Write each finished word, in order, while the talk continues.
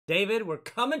David, we're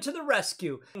coming to the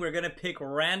rescue. We're gonna pick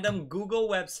random Google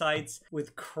websites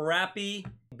with crappy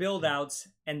build outs,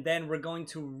 and then we're going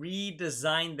to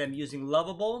redesign them using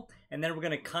Lovable, and then we're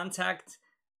gonna contact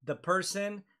the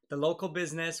person, the local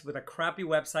business with a crappy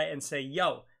website and say,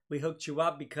 yo, we hooked you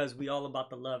up because we all about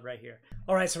the love right here.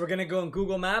 All right, so we're gonna go on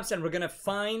Google Maps and we're gonna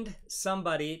find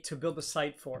somebody to build a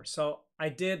site for. So I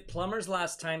did plumbers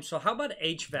last time, so how about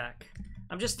HVAC?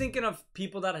 I'm just thinking of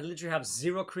people that literally have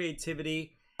zero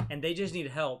creativity and they just need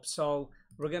help. So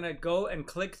we're gonna go and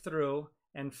click through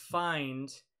and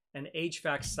find an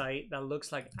HVAC site that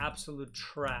looks like absolute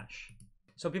trash.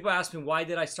 So people ask me, why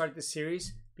did I start this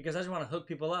series? Because I just wanna hook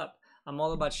people up. I'm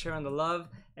all about sharing the love.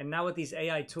 And now with these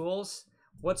AI tools,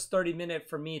 what's 30 minutes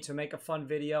for me to make a fun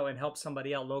video and help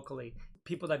somebody out locally?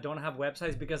 People that don't have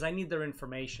websites, because I need their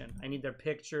information. I need their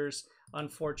pictures.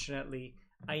 Unfortunately,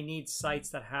 I need sites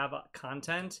that have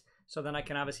content, so then I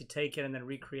can obviously take it and then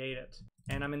recreate it.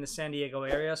 And I'm in the San Diego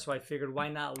area, so I figured why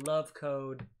not love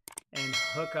code and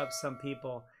hook up some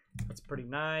people. That's pretty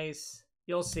nice.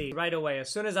 You'll see right away. As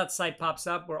soon as that site pops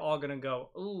up, we're all gonna go,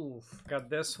 ooh. Got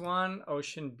this one,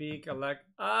 Ocean Beak Elect.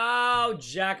 Oh,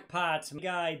 jackpot.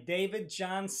 Guy, David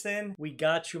Johnson, we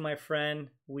got you, my friend.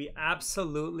 We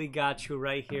absolutely got you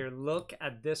right here. Look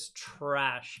at this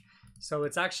trash. So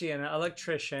it's actually an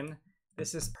electrician.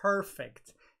 This is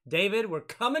perfect. David, we're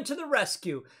coming to the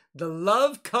rescue. The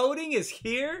love coding is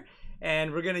here,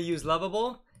 and we're gonna use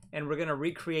Lovable, and we're gonna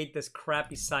recreate this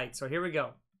crappy site. So here we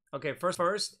go. Okay, first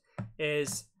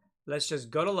is, let's just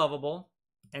go to Lovable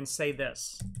and say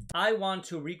this. I want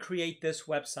to recreate this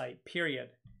website, period.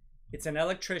 It's an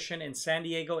electrician in San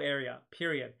Diego area,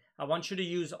 period. I want you to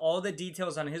use all the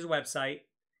details on his website,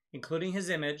 including his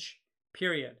image,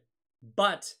 period.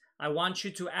 But I want you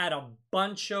to add a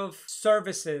bunch of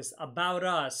services about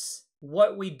us,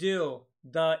 what we do,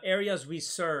 the areas we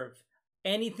serve,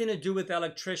 anything to do with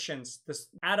electricians. Just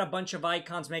add a bunch of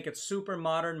icons, make it super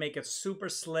modern, make it super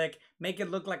slick, make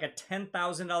it look like a $10,000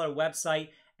 website,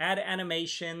 add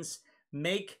animations,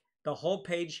 make the whole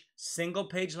page single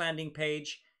page landing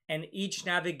page, and each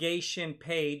navigation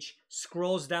page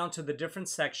scrolls down to the different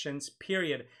sections,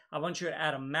 period. I want you to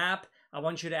add a map. I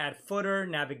want you to add footer,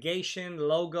 navigation,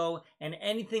 logo, and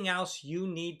anything else you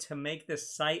need to make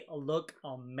this site look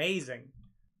amazing.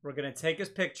 We're gonna take his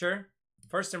picture.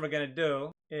 First thing we're gonna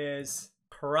do is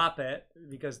crop it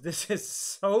because this is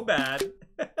so bad.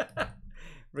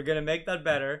 We're gonna make that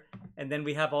better. And then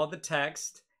we have all the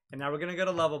text. And now we're gonna go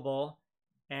to Lovable.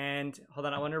 And hold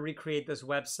on, I wanna recreate this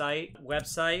website.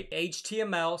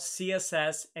 HTML,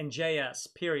 CSS, and JS,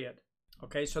 period.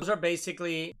 Okay, so those are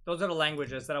the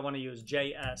languages that I want to use,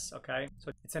 JS, okay?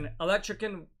 So it's an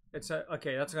electrician,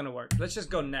 okay, that's gonna work. Let's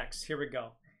just go next, here we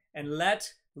go. And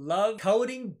let love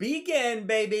coding begin,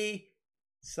 baby.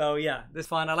 So yeah, this is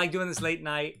fun. I like doing this late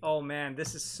night. Oh man,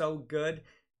 this is so good.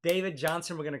 David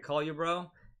Johnson, we're gonna call you, bro,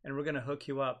 and we're gonna hook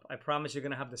you up. I promise you're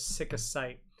gonna have the sickest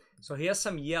site. So he has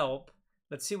some Yelp.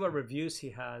 Let's see what reviews he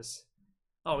has.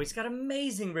 Oh, he's got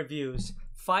amazing reviews.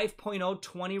 5.0,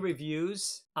 20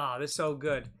 reviews. Ah, this is so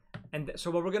good. And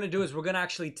so what we're gonna do is we're gonna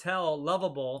actually tell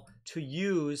Lovable to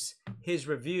use his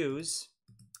reviews.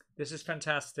 This is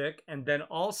fantastic. And then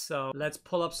also, let's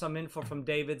pull up some info from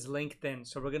David's LinkedIn.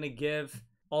 So we're gonna give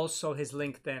also his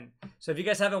LinkedIn. So if you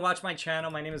guys haven't watched my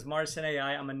channel, my name is Marcin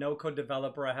AI. I'm a no-code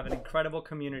developer. I have an incredible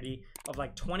community of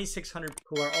like 2,600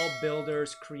 who are all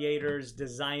builders, creators,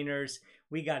 designers.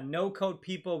 We got no-code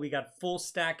people. We got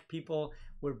full-stack people.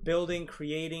 We're building,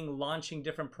 creating, launching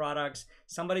different products.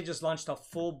 Somebody just launched a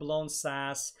full-blown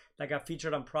SaaS that got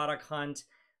featured on Product Hunt.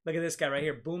 Look at this guy right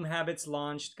here. Boom Habits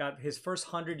launched, got his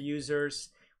first 100 users.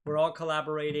 We're all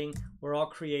collaborating. We're all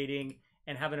creating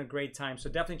and having a great time. So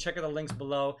definitely check out the links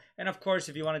below. And of course,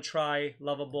 if you want to try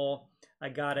Lovable, I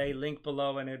got a link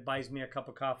below and it buys me a cup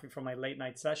of coffee for my late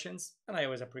night sessions. And I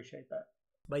always appreciate that.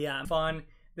 But yeah, fun.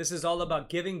 This is all about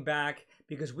giving back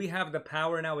because we have the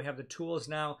power now. We have the tools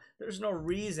now. There's no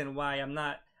reason why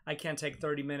I can't take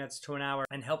 30 minutes to an hour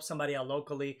and help somebody out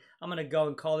locally. I'm going to go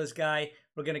and call this guy.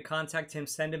 We're going to contact him,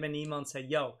 send him an email and say,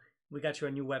 yo, we got you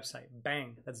a new website.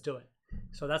 Bang, let's do it.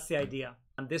 So that's the idea.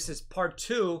 And this is part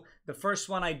 2. The first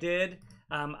one I did,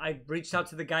 I reached out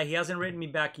to the guy. He hasn't written me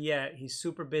back yet. He's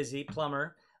super busy,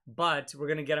 plumber, but we're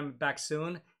going to get him back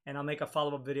soon and I'll make a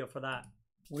follow-up video for that.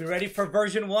 We ready for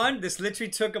version 1? This literally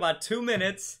took about 2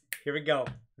 minutes. Here we go.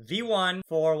 V1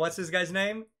 for, what's this guy's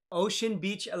name? Ocean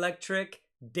Beach Electric,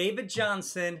 David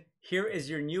Johnson. Here is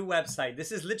your new website.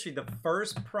 This is literally the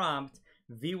first prompt.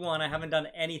 V1, I haven't done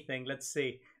anything. Let's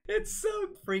see. It's so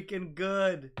freaking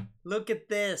good. Look at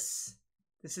this.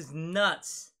 This is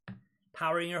nuts.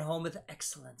 Powering your home with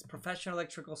excellence. Professional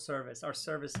electrical service. Our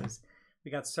services.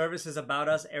 We got services about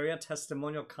us. Area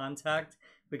testimonial contact.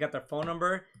 We got their phone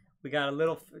number. We got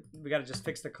to just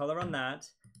fix the color on that.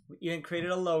 We even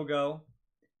created a logo.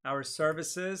 Our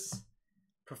services.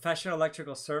 Professional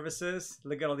electrical services.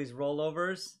 Look at all these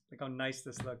rollovers. Look how nice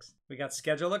this looks. We got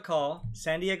schedule a call.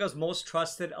 San Diego's most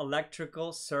trusted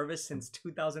electrical service since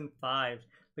 2005.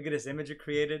 Look at this image it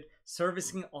created.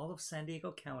 Servicing all of San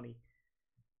Diego County.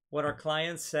 What our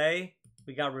clients say.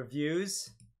 We got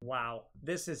reviews. Wow.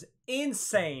 This is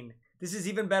insane. This is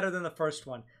even better than the first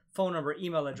one. Phone number,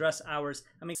 email address, hours.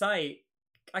 I mean, site.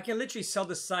 I can literally sell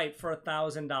the site for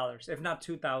 $1,000, if not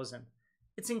 $2,000.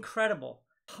 It's incredible.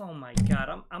 Oh my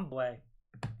God, I'm way.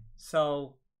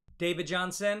 So, David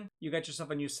Johnson, you got yourself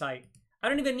a new site. I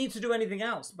don't even need to do anything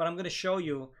else, but I'm going to show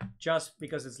you, just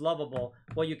because it's lovable,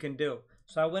 what you can do.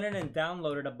 So I went in and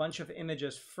downloaded a bunch of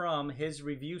images from his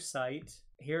review site.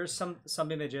 Here's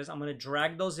some images. I'm going to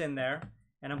drag those in there,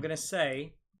 and I'm going to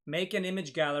say, make an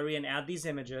image gallery and add these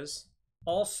images.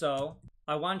 Also,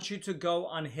 I want you to go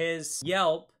on his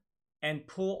Yelp and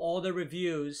pull all the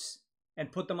reviews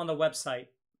and put them on the website.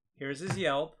 Here's his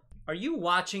Yelp. Are you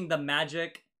watching the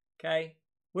magic? Okay.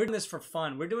 We're doing this for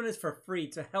fun. We're doing this for free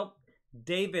to help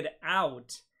David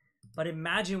out. But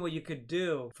imagine what you could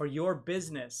do for your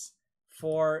business,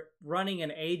 for running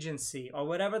an agency, or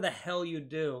whatever the hell you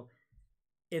do.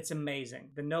 It's amazing.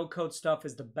 The no-code stuff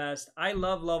is the best. I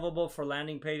love Lovable for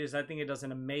landing pages. I think it does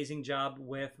an amazing job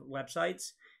with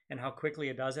websites and how quickly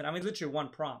it does it. I mean, literally one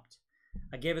prompt.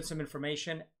 I gave it some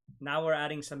information. Now we're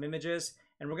adding some images.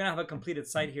 And we're going to have a completed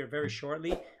site here very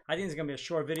shortly. I think it's going to be a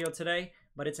short video today,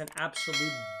 but it's an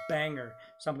absolute banger.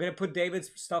 So I'm going to put David's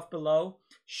stuff below,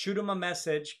 shoot him a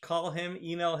message, call him,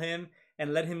 email him,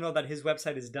 and let him know that his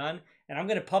website is done. And I'm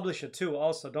going to publish it too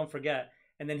also, don't forget.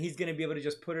 And then he's going to be able to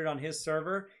just put it on his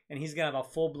server, and he's going to have a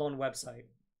full-blown website.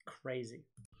 Crazy.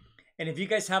 And if you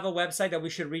guys have a website that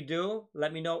we should redo,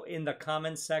 let me know in the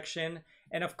comments section.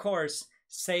 And of course,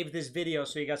 save this video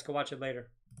so you guys can watch it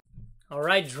later. All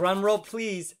right, drum roll,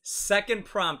 please. Second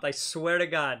prompt, I swear to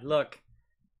God. Look,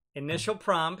 initial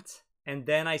prompt, and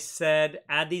then I said,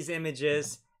 add these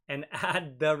images and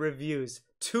add the reviews.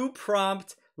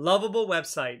 2-prompt, lovable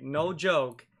website, no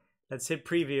joke. Let's hit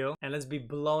preview, and let's be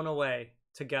blown away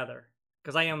together,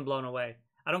 because I am blown away.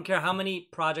 I don't care how many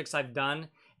projects I've done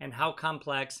and how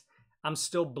complex, I'm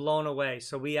still blown away.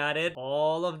 So we added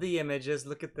all of the images.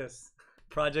 Look at this.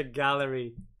 Project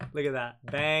gallery. Look at that.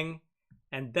 Bang.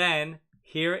 And then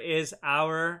here is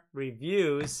our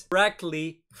reviews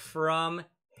directly from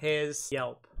his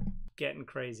Yelp. Getting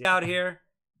crazy out here.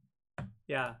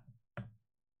 Yeah.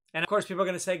 And of course, people are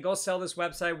going to say, go sell this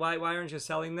website. Why aren't you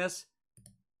selling this?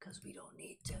 Because we don't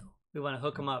need to. We want to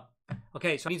hook them up.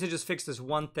 Okay, so I need to just fix this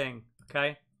one thing,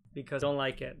 okay? Because I don't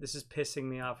like it. This is pissing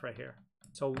me off right here.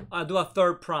 So I'll do a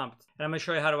third prompt, and I'm going to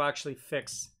show you how to actually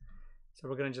fix. So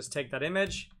we're going to just take that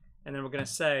image, and then we're going to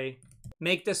say,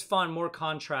 make this font more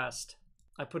contrast.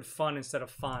 I put fun instead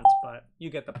of font, but you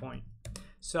get the point.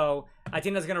 So I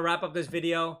think that's going to wrap up this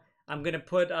video. I'm going to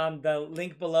put the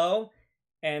link below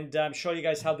and show you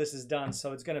guys how this is done.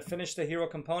 So it's going to finish the hero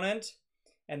component,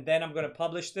 and then I'm going to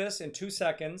publish this in 2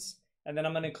 seconds, and then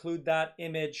I'm going to include that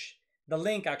image, the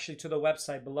link actually to the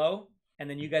website below, and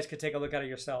then you guys could take a look at it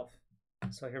yourself.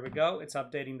 So here we go. It's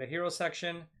updating the hero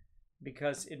section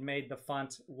because it made the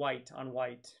font white on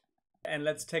white. And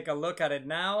let's take a look at it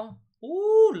now.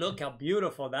 Ooh, look how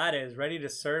beautiful that is. Ready to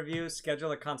serve you.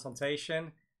 Schedule a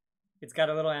consultation. It's got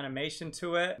a little animation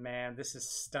to it. Man, this is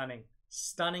stunning.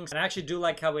 Stunning. And I actually do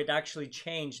like how it actually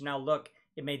changed. Now look,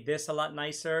 it made this a lot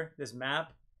nicer. This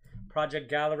map. Project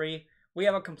gallery. We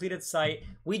have a completed site.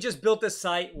 We just built this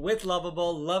site with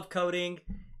Lovable, love coding.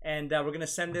 And we're going to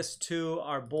send this to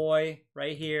our boy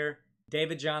right here,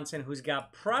 David Johnson, who's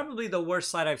got probably the worst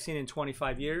site I've seen in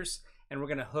 25 years. And we're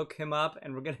going to hook him up,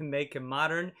 and we're going to make him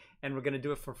modern, and we're going to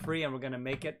do it for free, and we're going to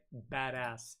make it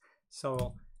badass.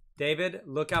 So, David,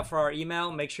 look out for our email.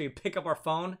 Make sure you pick up our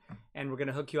phone, and we're going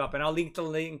to hook you up. And I'll link the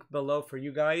link below for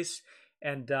you guys.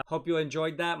 And hope you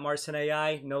enjoyed that. Marcin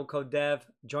AI, no code dev.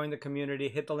 Join the community.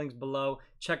 Hit the links below.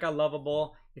 Check out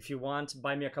Lovable if you want.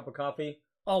 Buy me a cup of coffee.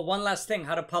 Oh, one last thing.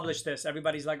 How to publish this.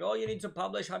 Everybody's like, oh, you need to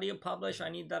publish. How do you publish? I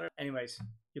need that. Anyways,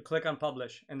 you click on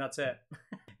publish, and that's it.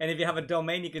 And if you have a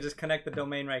domain, you can just connect the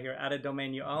domain right here. Add a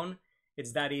domain you own.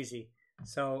 It's that easy.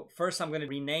 So first I'm going to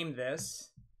rename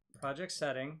this. Project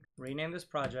setting. Rename this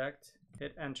project.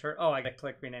 Hit enter. Oh, I got to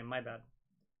click rename. My bad.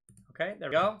 Okay, there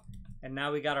we go. And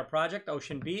now we got our project,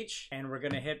 Ocean Beach. And we're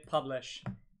going to hit publish.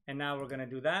 And now we're going to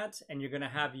do that. And you're going to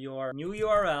have your new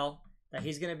URL that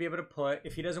he's going to be able to put.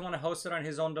 If he doesn't want to host it on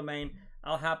his own domain,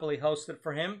 I'll happily host it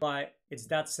for him, but it's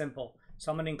that simple.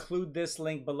 So I'm going to include this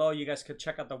link below. You guys could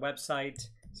check out the website.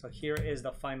 So here is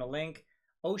the final link,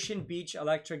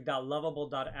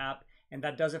 oceanbeachelectric.lovable.app. And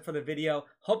that does it for the video.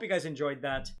 Hope you guys enjoyed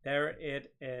that. There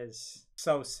it is.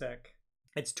 So sick.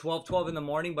 It's 12:12 in the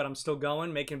morning, but I'm still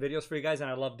going, making videos for you guys, and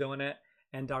I love doing it.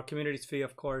 And our community's free,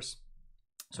 of course.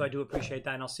 So I do appreciate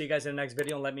that. And I'll see you guys in the next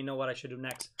video and let me know what I should do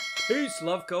next. Peace.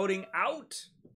 Love coding out.